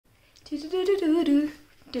Hey all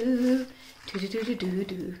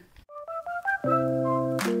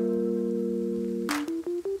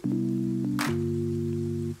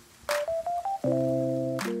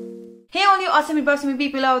you awesome and awesome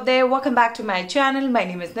people out there, welcome back to my channel. My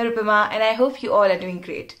name is Nirupama and I hope you all are doing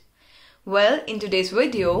great. Well, in today's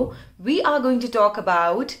video, we are going to talk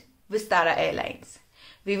about Vistara Airlines.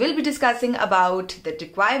 We will be discussing about the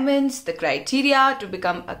requirements, the criteria to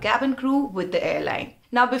become a cabin crew with the airline.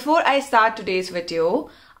 Now, before I start today's video,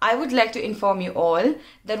 I would like to inform you all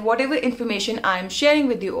that whatever information I am sharing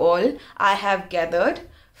with you all, I have gathered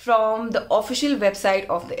from the official website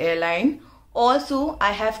of the airline. Also,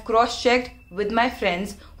 I have cross-checked with my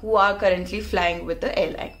friends who are currently flying with the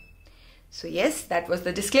airline. So yes, that was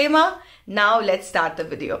the disclaimer. Now let's start the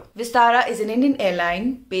video. Vistara is an Indian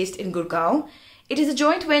airline based in Gurgaon. It is a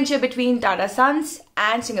joint venture between Tata Sons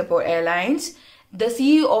and Singapore Airlines. The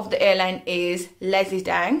CEO of the airline is Leslie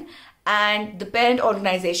Tang and the parent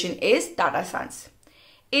organization is Tata Sons.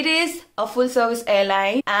 It is a full-service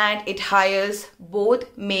airline and it hires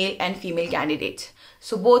both male and female candidates.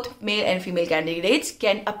 So both male and female candidates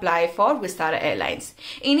can apply for Vistara Airlines.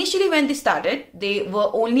 Initially when they started, they were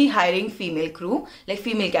only hiring female crew, like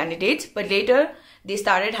female candidates, but later they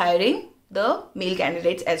started hiring the male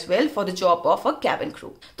candidates as well for the job of a cabin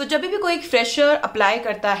crew. तो जब भी कोई एक fresher apply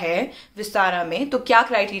करता है विस्तारा में तो क्या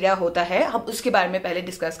क्राइटेरिया होता है, हम उसके बारे में पहले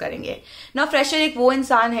डिस्कस करेंगे ना। फ्रेशर एक वो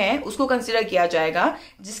इंसान है, उसको कंसिडर किया जाएगा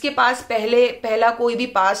जिसके पास पहला कोई भी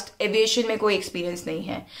पास्ट एविएशन में कोई एक्सपीरियंस नहीं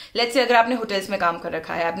है। लेट्स से अगर आपने होटल्स में काम कर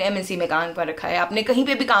रखा है, आपने एमएनसी में काम कर रखा है, आपने कहीं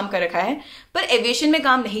पे भी काम कर रखा है पर एविएशन में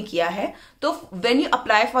काम नहीं किया है, तो when you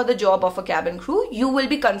apply for the job of a cabin crew you will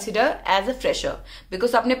be consider as a fresher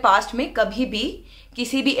because आपने पास्ट में कभी भी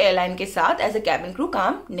किसी भी एयरलाइन के साथ एज अ कैबिन क्रू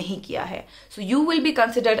काम नहीं किया है। So you will be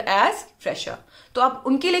considered as fresher. तो अब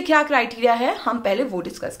उनके लिए क्या क्राइटेरिया है, हम पहले वो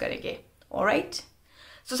डिस्कस करेंगे। ऑलराइट,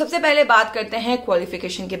 सो सबसे पहले बात करते हैं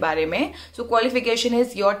क्वालिफिकेशन के बारे में। सो क्वालिफिकेशन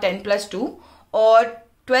इज योर 10+2 और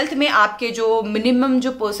 12th में आपके जो मिनिमम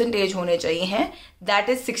जो परसेंटेज होने चाहिए हैं दैट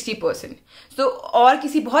इज 60%। सो और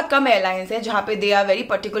किसी बहुत कम एयरलाइंस है जहां पे they are very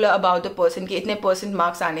particular about the person कि इतने परसेंट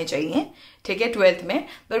मार्क्स आने चाहिए, ठीक है, 12th में,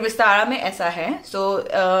 पर विस्तारा में ऐसा है। So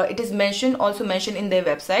it is mention also mention in their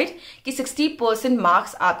website कि 60%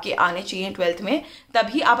 मार्क्स आपके आने चाहिए 12th में,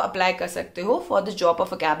 तभी आप अप्लाई कर सकते हो for the job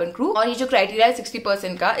of a cabin crew. और ये जो क्राइटेरिया है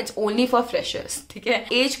 60% का, इट्स ओनली फॉर फ्रेशर्स, ठीक है।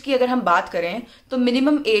 एज की अगर हम बात करें तो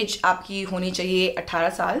मिनिमम एज आपकी होनी चाहिए 18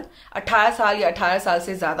 साल या 18 साल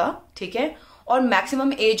से ज्यादा, ठीक है। और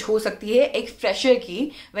मैक्सिमम एज हो सकती है एक फ्रेशर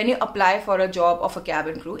की when you apply for a job of a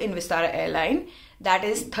cabin crew in Vistara airline, that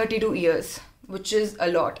is 32 years, which is a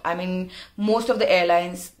lot. I mean, most of the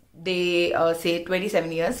airlines they say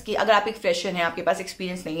 27 years कि अगर आप एक fresher हैं, आपके पास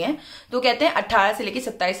एक्सपीरियंस नहीं है, तो कहते हैं 18 से लेके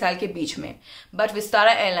 27 साल के बीच में। बट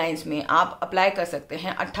विस्तारा एयरलाइंस में आप अप्लाई कर सकते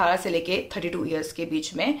हैं 18 से लेके 32 years के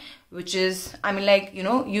बीच में, which is I mean like you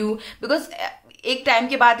know you because एक टाइम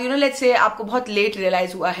के बाद लेट्स से आपको बहुत लेट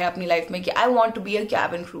रियलाइज हुआ है अपनी लाइफ में कि I want to be a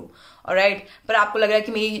cabin crew, alright, पर आपको लग रहा है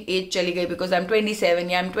कि मेरी एज चली गई बिकॉज आई एम 27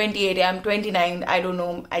 या आई एम 28 या I am 29, I don't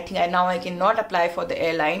know, I think I can not apply for the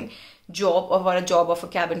airline job or a job of a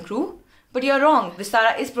cabin crew. But you're wrong.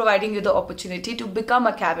 Vistara is providing you the opportunity to become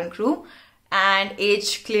a cabin crew and age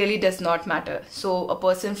clearly does not matter. So a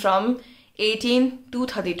person from 18 to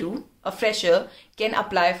 32, a fresher, can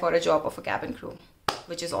apply for a job of a cabin crew,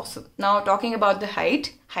 which is awesome. Now talking about the height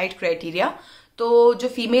criteria. तो जो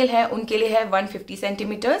female है उनके लिए है 150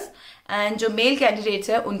 centimetres and जो male candidates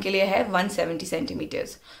है उनके लिए है 170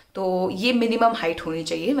 सेंटीमीटर्स। तो ये मिनिमम हाइट होनी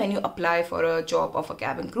चाहिए when you apply for a job of a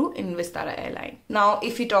cabin crew in Vistara airline. Now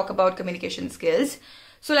if you talk about communication skills,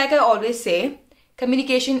 so like I always say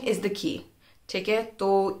communication is the key, ठीक है।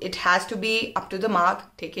 तो it has to be up to the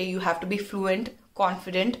mark, ठीक है। You have to be fluent,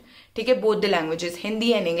 confident, ठीक है, both the languages,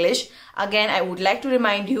 Hindi and English. Again I would like to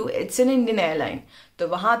remind you it's an Indian airline, तो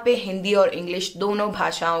वहां पे हिंदी और इंग्लिश दोनों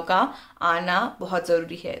भाषाओं का आना बहुत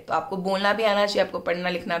जरूरी है। तो आपको बोलना भी आना चाहिए, आपको पढ़ना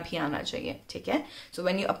लिखना भी आना चाहिए, ठीक है। So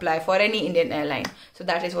when you apply for any Indian airline, so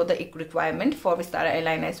that is what the requirement for Vistara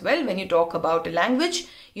airline as well. When you talk about language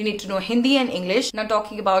you need to know Hindi and English. Now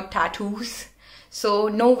talking about tattoos, so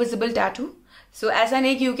no visible tattoo. So ऐसा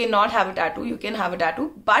नहीं कि you cannot have a tattoo, you can have a tattoo,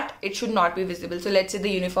 but it should not be visible. So let's say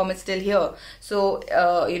the uniform is still here. So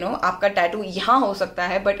आपका tattoo यहाँ हो सकता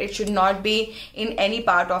है, but it should not be in any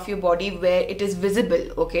part of your body where it is visible,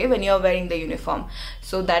 okay, when you are wearing the uniform.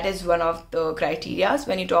 So that is one of the criteria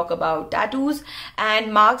when you talk about tattoos.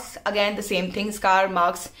 And marks, again the same thing, scar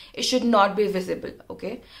marks, it should not be visible,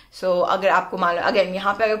 okay. So अगर आपको मान लो again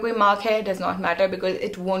यहाँ पे अगर कोई mark है, it does not matter because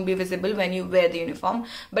it won't be visible when you wear the uniform.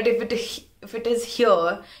 But if it if it is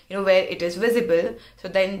here, where it is visible, so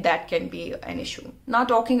then that can be an issue. Now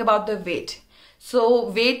talking about the weight. So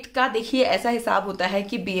wait का देखिए ऐसा हिसाब होता है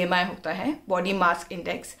कि BMI होता है, body mass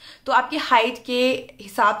index. तो आपकी हाइट के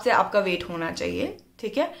हिसाब से आपका वेट होना चाहिए,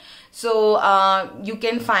 ठीक है. So you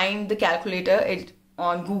can find the calculator it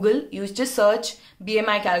on Google. You just search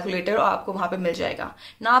BMI calculator और आपको वहां पे मिल जाएगा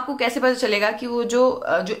ना. आपको कैसे पता चलेगा कि वो जो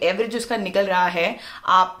एवरेज उसका निकल रहा है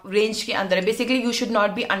आप रेंज के अंदर है. Basically you should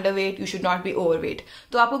not be under weight, you should not be over weight.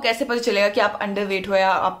 तो आपको कैसे पता चलेगा कि आप अंडर वेट हो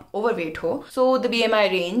या आप ओवर वेट हो. So the BMI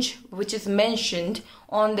range which is mentioned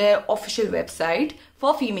on their official website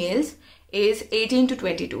for females is 18 to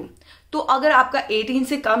 22. तो अगर आपका 18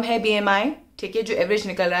 से कम है BMI, ठीक है, जो एवरेज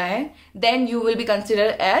निकल रहा है, then you will be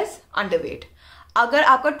consider as under weight. अगर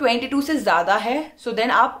आपका 22 से ज्यादा है सो देन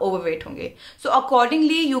आप ओवरवेट होंगे. So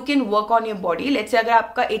accordingly you can work on your body. Let's say अगर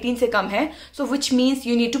आपका 18 से कम है सो which means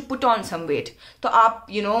you need to put on some weight. तो आप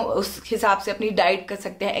उस हिसाब से अपनी डाइट कर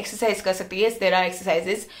सकते हैं, एक्सरसाइज कर सकते हैं. Yes, there are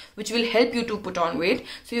exercises which will help you to put on wait,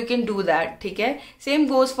 so you can do that, ठीक है. Same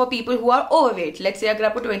goes for people who are overweight. Let's say अगर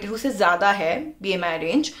आपको 22 से ज्यादा है BMI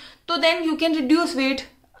रेंज, तो then you can reduce weight.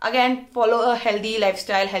 Again, follow a healthy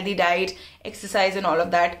lifestyle, healthy diet, exercise and all of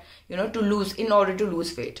that, in order to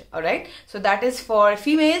lose weight. All right. So that is for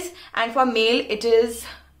females, and for male it is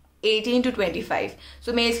 18 to 25.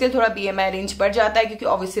 So males के लिए थोड़ा BMI range बढ़ जाता है क्योंकि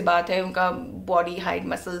obvious सी बात है, उनका body height,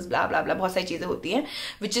 muscles, blah blah blah, बहुत सारी चीजें होती हैं,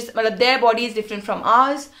 which is मतलब their body is different from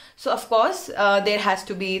ours. So of course there has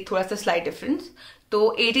to be थोड़ा सा slight difference. तो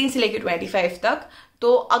 18 से लेकर 25 तक.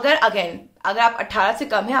 तो अगर आप 18 से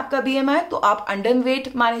कम है आपका BMI तो आप अंडर वेट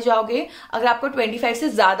माने जाओगे. अगर आपको 25 से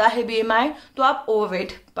ज्यादा है BMI तो आप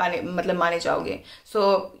ओवरवेट माने जाओगे. So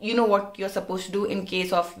you know what you are suppose to do in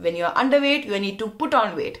case of when you are under weight. You need to put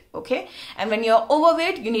on wait, okay, and when you are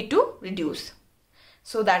overweight you need to reduce.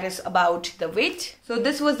 So that is about the weight. So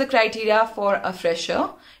this was the criteria for a fresher.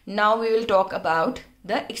 Now we will talk about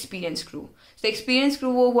the experienced crew. So experienced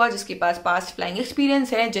crew वो हुआ जिसके पास past flying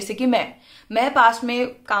experience है, जैसे कि मैं past में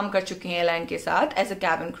काम कर चुकी हूँ एयरलाइन के साथ as a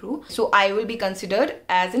cabin crew. So I will be considered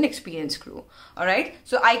as an experienced crew. Alright.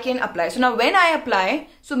 So I can apply. So now when I apply,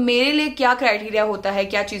 so मेरे लिए क्या criteria होता है,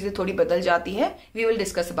 क्या चीजें थोड़ी बदल जाती है, we will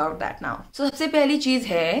discuss about that now. So सबसे पहली चीज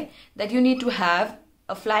है that you need to have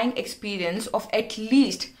a flying experience of at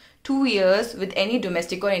least 2 years with any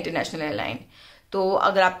domestic or international airline. तो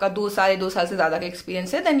अगर आपका 2 साल से ज्यादा का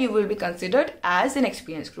एक्सपीरियंस है then you will be considered as an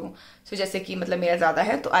experienced crew. So जैसे कि मतलब मेरा ज्यादा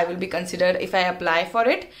है तो I will be considered, if I apply for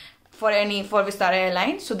it for Vistara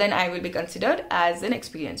airline, so then I will be considered as an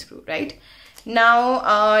experienced crew, right? Now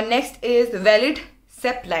next is valid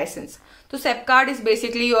SEP license. तो सेप card is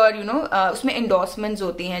basically और उसमें endorsements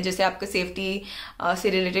होती हैं, जैसे आपका safety से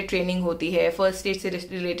related training होती है, फर्स्ट एड से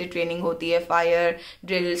रिलेटेड ट्रेनिंग होती है, फायर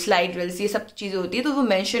ड्रिल, स्लाइड ड्रिल्स, ये सब चीजें होती है. तो वो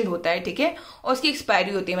मेंशन होता है, ठीक है, और उसकी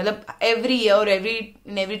एक्सपायरी होती है. मतलब एवरी ईयर और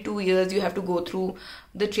every 2 years you have to go through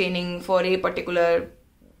the training for a particular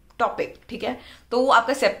topic, ठीक है. तो वो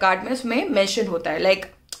आपका सेप कार्ड में उसमें मेंशन होता है,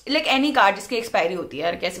 लाइक एनी कार्ड जिसकी एक्सपायरी होती है.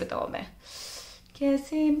 यार कैसे बताओ मैं,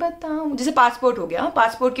 कैसे बताऊं, जैसे पासपोर्ट हो गया,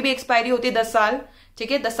 पासपोर्ट की भी एक्सपायरी होती है 10 साल,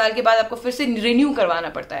 ठीक है. 10 साल के बाद आपको फिर से रिन्यू करवाना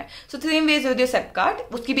पड़ता है. सो सेम वेज होती है सेप कार्ड,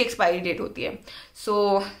 उसकी भी एक्सपायरी डेट होती है. सो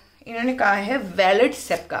इन्होंने कहा है वैलिड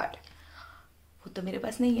सेप कार्ड, वो तो मेरे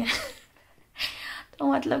पास नहीं है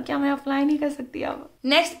तो मतलब क्या मैं अप्लाई नहीं कर सकती अब.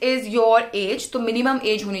 Next is your age. तो मिनिमम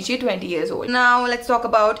एज होनी चाहिए 20 years old. Now let's talk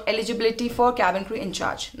about eligibility for cabin crew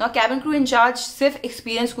in charge. Now cabin crew in charge सिर्फ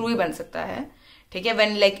एक्सपीरियंस क्रू ही बन सकता है, ठीक है.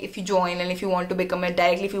 when like if you join and if you want to become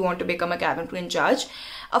a cabin crew in charge,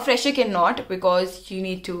 a fresher cannot, because you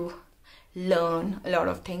need to learn a lot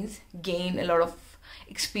of things, gain a lot of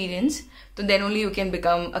experience, so then only you can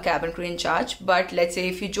become a cabin crew in charge. But let's say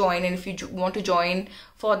if you join and if you want to join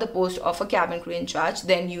for the post of a cabin crew in charge,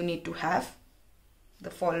 then you need to have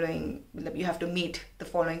the following, you have to meet the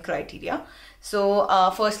following criteria. So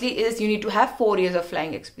firstly is you need to have 4 years of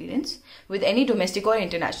flying experience with any domestic or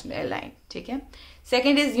international airline, ठीक है.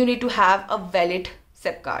 Second is you need to have a valid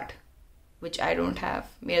SEP card, which I don't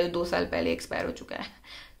have. मेरा तो 2 साल पहले expire हो चुका है.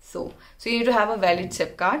 So you need to have a valid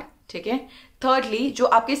SEP card, ठीक है. थर्डली जो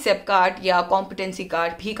आपके सेप कार्ड या कॉम्पिटेंसी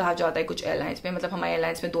कार्ड भी कहा जाता है कुछ एयरलाइंस में, मतलब हमारे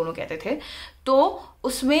एयरलाइंस में दोनों कहते थे, तो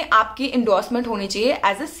उसमें आपकी इंडोर्समेंट होनी चाहिए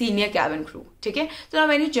as a senior cabin crew, ठीक है. तो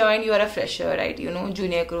when you join you are a fresher, right,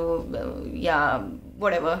 junior crew या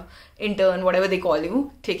whatever, intern, whatever they call you,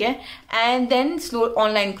 ठीक है, and then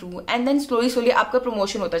online crew, and then slowly आपका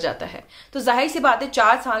प्रमोशन होता जाता है. तो जाहिर सी बात है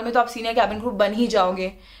 4 साल में तो आप सीनियर कैबिन क्रू बन ही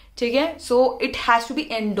जाओगे, ठीक है. So it has to be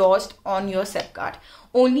endorsed on your shape card.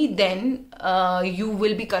 only then you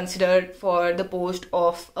will be considered for the post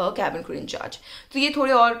of a cabin crew in charge. तो ये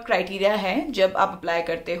थोड़े और criteria हैं जब आप apply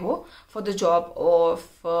करते हो for the job of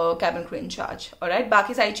cabin crew in charge. Alright,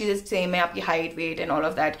 बाकी सारी चीजें same है, आपकी height, weight and all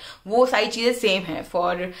of that, वो सारी चीजें same है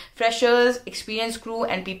for freshers, experienced crew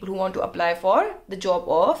and people who want to apply for the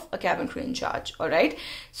job of a cabin crew in charge. Alright,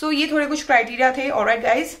 so ये थोड़े कुछ criteria थे. Alright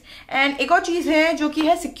guys, and एक और चीज है जो कि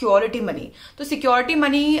है security money. तो security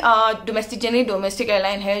money domestic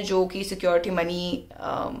airline है जो कि security money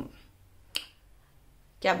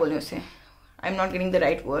क्या बोले उसे, I'm not getting the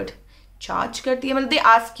right word, charge करती है, मतलब दे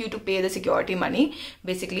आस्क यू टू पे द सिक्योरिटी मनी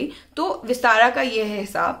बेसिकली. तो विस्तारा का ये है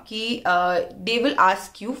हिसाब कि they will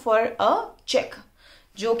ask you for a check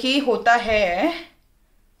जो कि होता है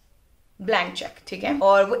ब्लैंक चेक, ठीक है,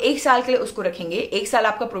 और वो 1 साल के लिए उसको रखेंगे. 1 साल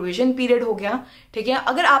आपका प्रोविजन पीरियड हो गया, ठीक है.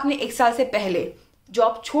 अगर आपने 1 साल से पहले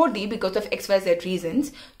जॉब छोड़ दी बिकॉज ऑफ XYZ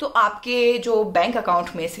रीजंस, तो आपके जो बैंक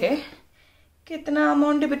अकाउंट में से कितना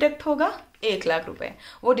अमाउंट डिडक्ट होगा, 1 लाख रुपए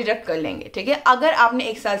वो डिडक्ट कर लेंगे, ठीक है, अगर आपने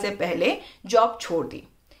 1 साल से पहले जॉब छोड़ दी,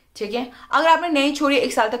 ठीक है. अगर आपने नहीं छोड़ी,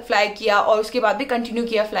 1 साल तक फ्लाई किया और उसके बाद भी कंटिन्यू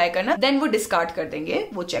किया फ्लाई करना, देन वो डिस्कार्ड कर देंगे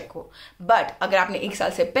वो चेक को. बट अगर आपने 1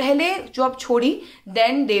 साल से पहले जॉब छोड़ी,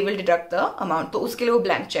 then they will deduct the amount, तो उसके लिए वो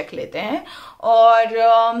ब्लैंक चेक लेते हैं.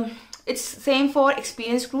 और it's same for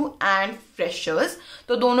experience crew and freshers,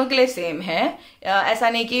 तो दोनों के लिए सेम है. ऐसा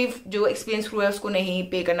नहीं कि जो एक्सपीरियंस क्रू है उसको नहीं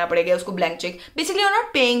पे करना पड़ेगा, उसको blank cheque. Basically you are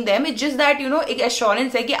not paying them, it's just that एक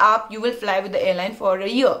एश्योरेंस है कि आप you will fly with the airline for a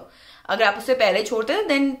year. अगर आप उससे पहले छोड़ते हैं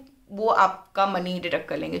देन वो आपका मनी डिडक्ट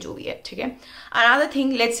कर लेंगे जो भी है, ठीक है. अनदर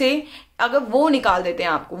थिंग, लेट्स से अगर वो निकाल देते हैं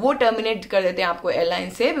आपको, वो टर्मिनेट कर देते हैं आपको एयरलाइन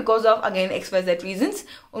से because of again XYZ reasons,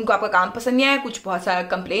 उनको आपका काम पसंद नहीं आया, कुछ बहुत सारा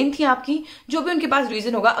कंप्लेन थी आपकी, जो भी उनके पास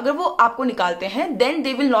रीजन होगा, अगर वो आपको निकालते हैं then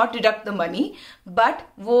they will not deduct the money, but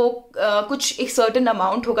वो कुछ एक सर्टेन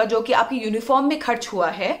अमाउंट होगा जो कि आपकी यूनिफॉर्म में खर्च हुआ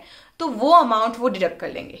है, तो वो अमाउंट वो डिडक्ट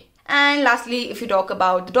कर लेंगे. And lastly, if you talk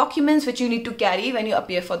about the documents which you need to carry when you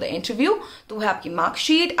appear for the interview, तो है आपकी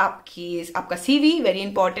marksheet, आपका CV, very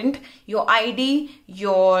important, your ID,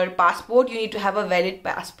 your passport. You need to have a valid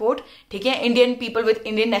passport, ठीक है. Indian people with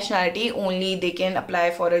Indian nationality only they can apply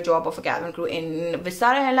for a job of a cabin crew in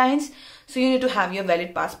Vistara Airlines. So you need to have your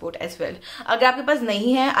valid passport as well. अगर आपके पास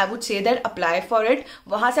नहीं है, I would say that apply for it.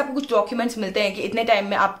 वहां से आपको कुछ documents मिलते हैं कि इतने टाइम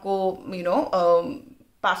में आपको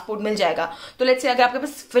पासपोर्ट मिल जाएगा. तो लेट्स से अगर आपके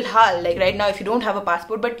पास फिलहाल like right now if you don't have a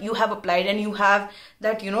passport but you have applied and you have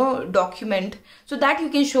that document, so that you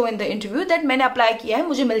can show in the interview that मैंने apply किया है,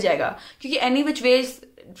 मुझे मिल जाएगा. क्योंकि एनी विच वेज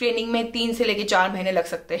ट्रेनिंग में 3 से लेके 4 महीने लग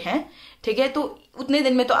सकते हैं, ठीक है. तो उतने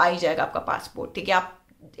दिन में तो आ ही जाएगा आपका पासपोर्ट, ठीक है. आप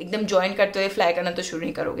एकदम ज्वाइन करते हुए फ्लाई करना तो शुरू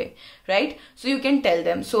नहीं करोगे, right. So you can tell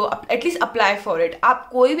them, so at least apply for it. आप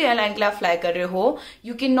कोई भी एयरलाइन के लिए फ्लाई कर रहे हो,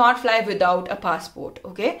 you can not fly without a passport,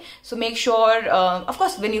 okay. So make sure,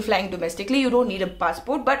 of course when you flying domestically you don't need a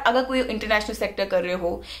passport, but अगर कोई इंटरनेशनल सेक्टर कर रहे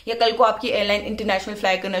हो या कल को आपकी एयरलाइन इंटरनेशनल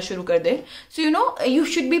फ्लाई करना शुरू कर दे, so you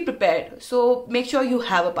should be prepared. So make sure you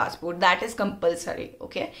have a passport, that is compulsory,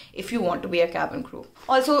 okay, if you want to be a cabin crew.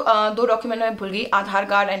 Also 2 document मैं भूल गई, आधार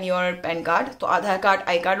card and your pan card. तो आधार card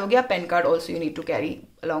I card हो गया, pan card also you need to carry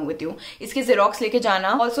along with you. इसके xerox लेके जाना.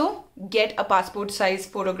 Also get a passport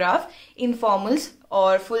size photograph in formals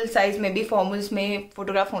और फुल साइज में भी, फॉर्मल्स में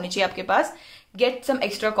फोटोग्राफ होनी चाहिए आपके पास. Get some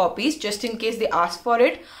extra copies just in case they ask for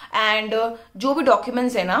it. And जो भी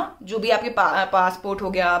डॉक्यूमेंट्स है ना, जो भी आपके पासपोर्ट हो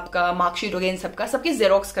गया, आपका मार्कशीट हो गया, इन सबके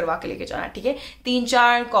जेरोक्स करवा के लेके जाना, ठीक है.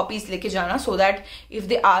 3-4 कॉपीज लेके जाना so that if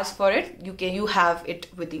they ask for it you have it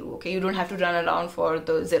with you, okay. You don't have to run around for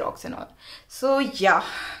the xerox and all. सो या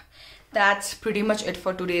that's pretty much it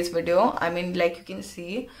for today's video. I mean, like you can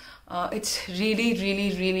see, it's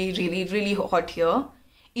really hot here,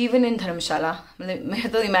 even in धर्मशाला. मतलब मैं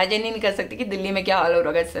तो imagine ही नहीं कर सकती कि दिल्ली में क्या हाल हो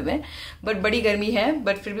रहा है इस समय, बट बड़ी गर्मी है.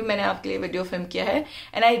 बट फिर भी मैंने आपके लिए वीडियो फिल्म किया है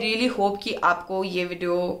एंड आई रियली होप कि आपको ये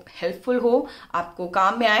वीडियो हेल्पफुल हो, आपको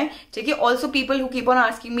काम में आए, ठीक है. Also people who keep on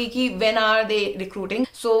asking me कि when are they recruiting,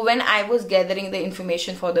 so when I was gathering the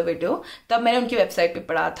information for the video, तब मैंने उनकी वेबसाइट पे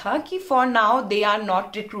पढ़ा था कि for now they are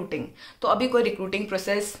not recruiting. तो अभी कोई रिक्रूटिंग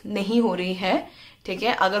प्रोसेस नहीं हो रही है, ठीक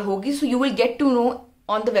है. अगर होगी so you will get to know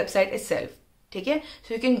on the website itself, ठीक है.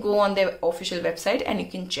 So you can go on their official website and you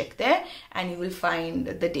can check there and you will find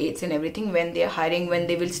the dates and everything, when they are hiring, when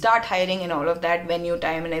they will start hiring and all of that, venue,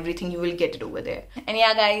 time and everything, you will get it over there. And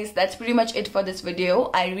yeah guys, that's pretty much it for this video.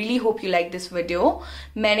 I really hope you like this video.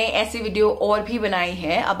 मैंने ऐसी video और भी बनाई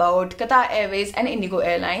है about Qatar Airways and Indigo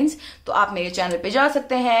Airlines, तो आप मेरे channel पे जा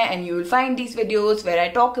सकते हैं and you will find these videos where I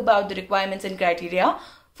talk about the requirements and criteria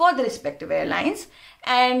for the respective airlines.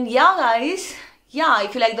 And yeah guys, yeah,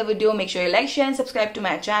 if you like the video, make sure you like, share and subscribe to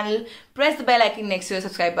my channel. Press the bell icon next to the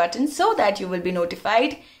subscribe button so that you will be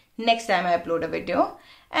notified next time I upload a video.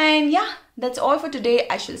 And yeah, that's all for today.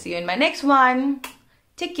 I shall see you in my next one.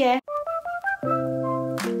 Take care.